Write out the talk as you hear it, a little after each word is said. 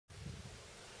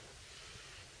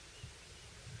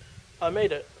I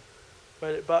made it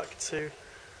back to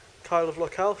Kyle of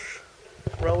Lochalsh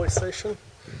railway station,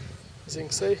 as you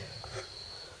can see.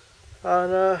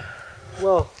 And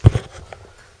well,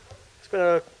 it's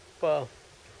been the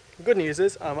good news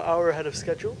is I'm an hour ahead of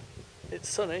schedule. It's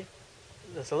sunny,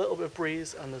 there's a little bit of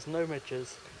breeze, and there's no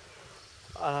midges.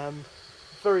 I'm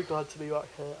very glad to be back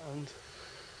here and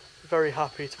very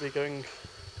happy to be going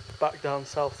back down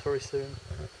south very soon.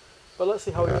 But let's see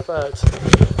how it fared.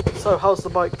 So, how's the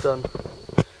bike done?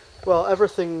 Well,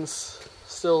 everything's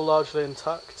still largely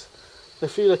intact. A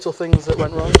few little things that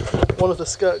went wrong. One of the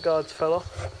skirt guards fell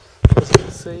off, as you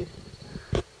can see,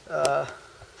 from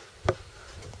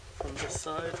this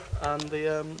side, and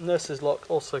the nurse's lock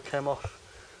also came off,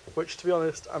 which, to be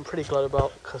honest, I'm pretty glad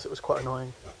about because it was quite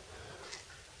annoying.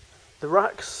 The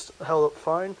racks held up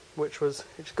fine, which is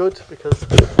good because,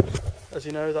 as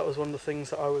you know, that was one of the things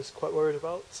that I was quite worried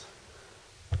about.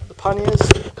 The panniers,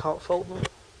 can't fault them,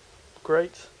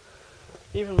 great.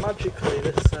 Even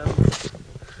magically,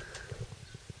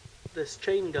 this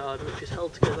chain guard, which is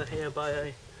held together here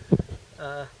by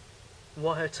a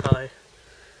wire tie,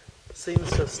 seems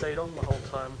to have stayed on the whole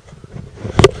time.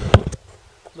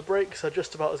 The brakes are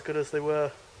just about as good as they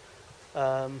were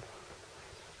when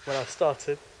I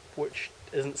started, which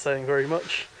isn't saying very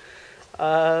much.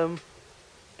 But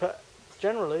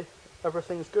generally,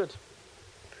 everything's good.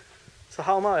 So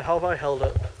how am I? How have I held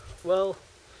up? Well,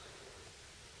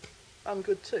 I'm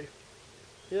good too.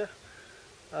 Yeah.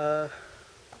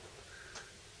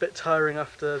 Bit tiring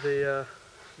after the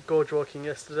gorge walking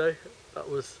yesterday. Got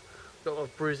a lot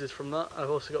of bruises from that. I've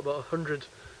also got about 100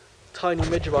 tiny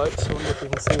midge bites. I wonder if you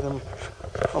can see them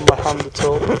on my hand at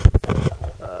all.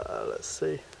 Let's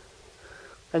see.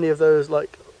 Any of those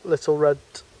like little red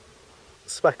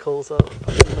speckles are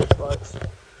midge bites.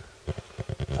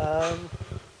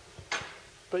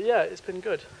 But yeah, it's been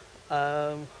good.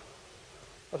 I've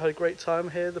had a great time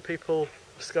here. The people,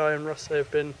 Skye and Russ, have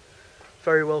been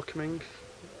very welcoming.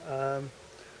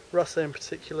 Russ in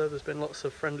particular, there's been lots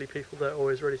of friendly people there,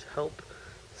 always ready to help.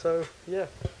 So yeah,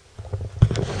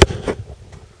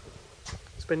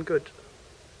 it's been good.